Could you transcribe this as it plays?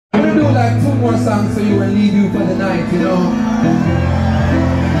more songs for you and leave you for the night, you know.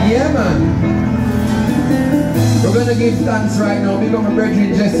 Yeah, man. We're gonna give thanks right now. We're gonna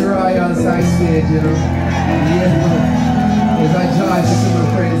bring Jesse Roy on side stage, you know. Yeah, man. It's a joy to see my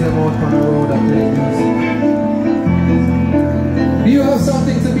friends them out on the road and play music. Do you have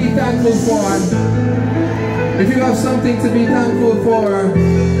something to be thankful for? If you have something to be thankful for,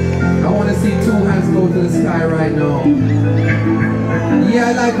 I want to see 2 hands go to the sky right now. Yeah,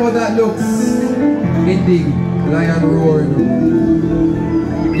 I like how that looks. Indeed, lion roaring.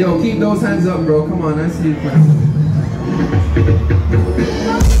 Yo, keep those hands up, bro. Come on, I see you.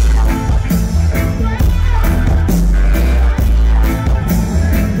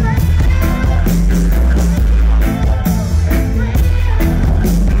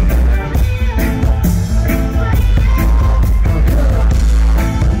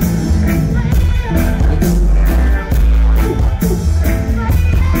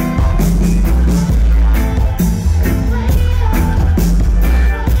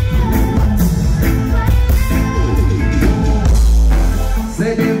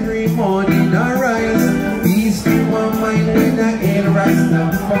 Ras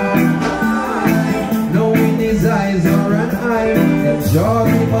Tafari, knowing his eyes are an eye, and jaw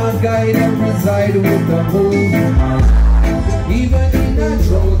him a guide and reside with the moon. Even in a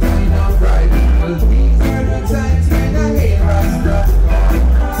drought time of pride, well, these are the times when I hate Ras Tafari,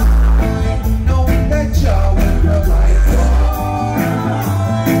 knowing that jaw will provide.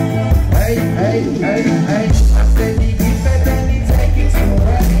 Hey, hey, hey, hey, I said he give it and he take it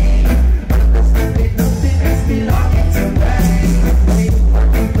away. Understand that nothing is belonging to me.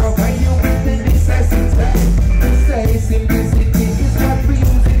 Provide you with the necessities. Say simplicity is what we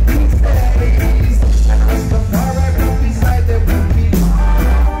use it these days. And Ras Tafari right beside them will be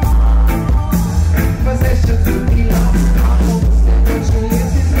possessions will be lost. What you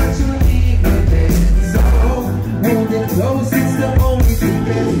live is what you leave with it. So hold it close, it's the only thing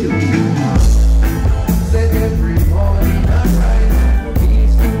that you said every morning I rise.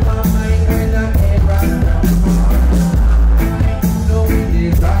 Peace to my mind when I hear Ras Tafari. Knowing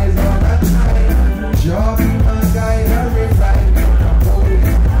his eyes are at night, job in my guide and reside in the boat.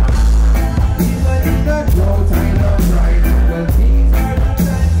 Even in the drought I know right. Well, these are the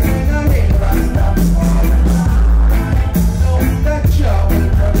times when I hear Ras Tafari. Knowing that job will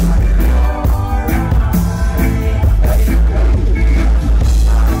provide.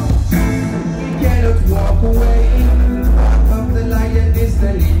 We cannot walk away. Path of the lion is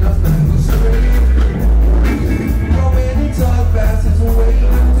telling us not to stray. When it all passes away,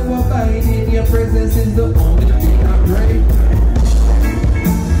 to abide in your presence is the only thing I pray.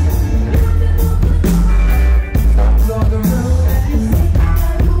 Stop on the road and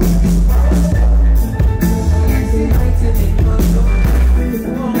you see writing in my soul.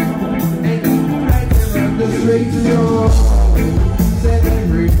 And keep writing around the straight road. Said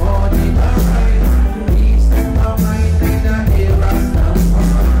every morning I rise, peace to my mind when I hear Ras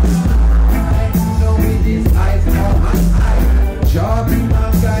Tafari. Knowing his eyes are on high, job in my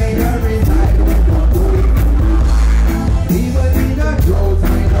guide and reside with the boy. Even in a drought I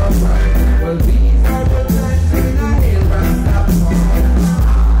know right. Well, these are the times when I hear Ras Tafari.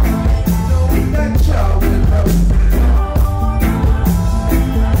 Knowing that job will come.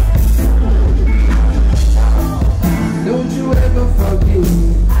 Don't you ever forget.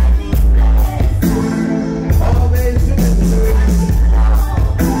 Always remember.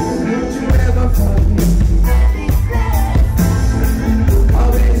 Don't you ever forget.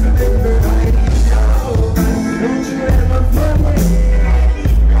 Always remember I need you. Don't you ever forget.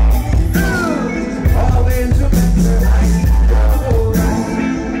 Always remember I need you.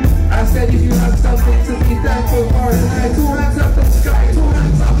 I said if you have something to be thankful for tonight, 2 hands up to the sky, 2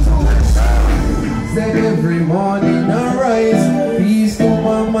 hands up, 2 hands up. Said every morning I rise, peace to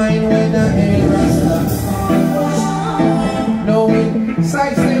my mind when I hear Ras Tafari. Knowing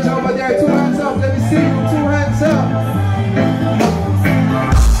side stage over there, 2 hands up, let me see you, 2 hands up.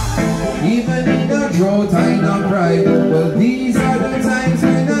 Even in a drought I not pride. Well, these are the times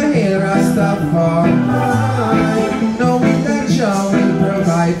when I hear Ras Tafari. Knowing that Jah will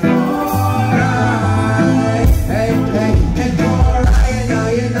provide for I. Hey, hey, and for I and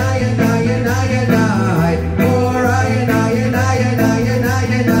I and I and I and I and I. For I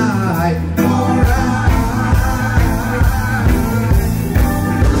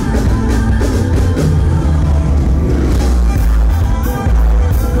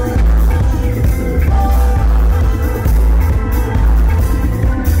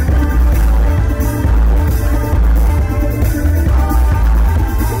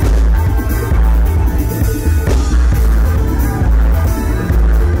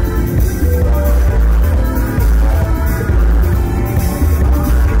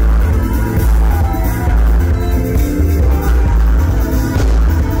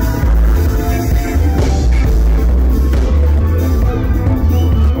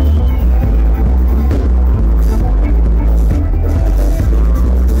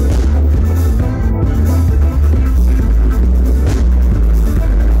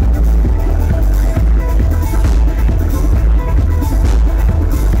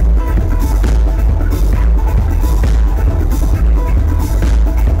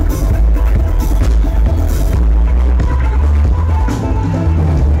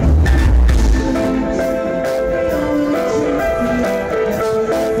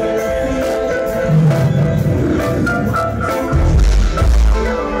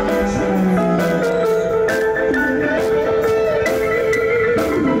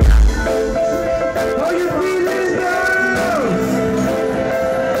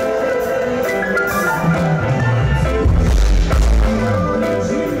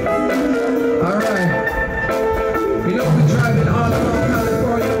You know, we're driving all around.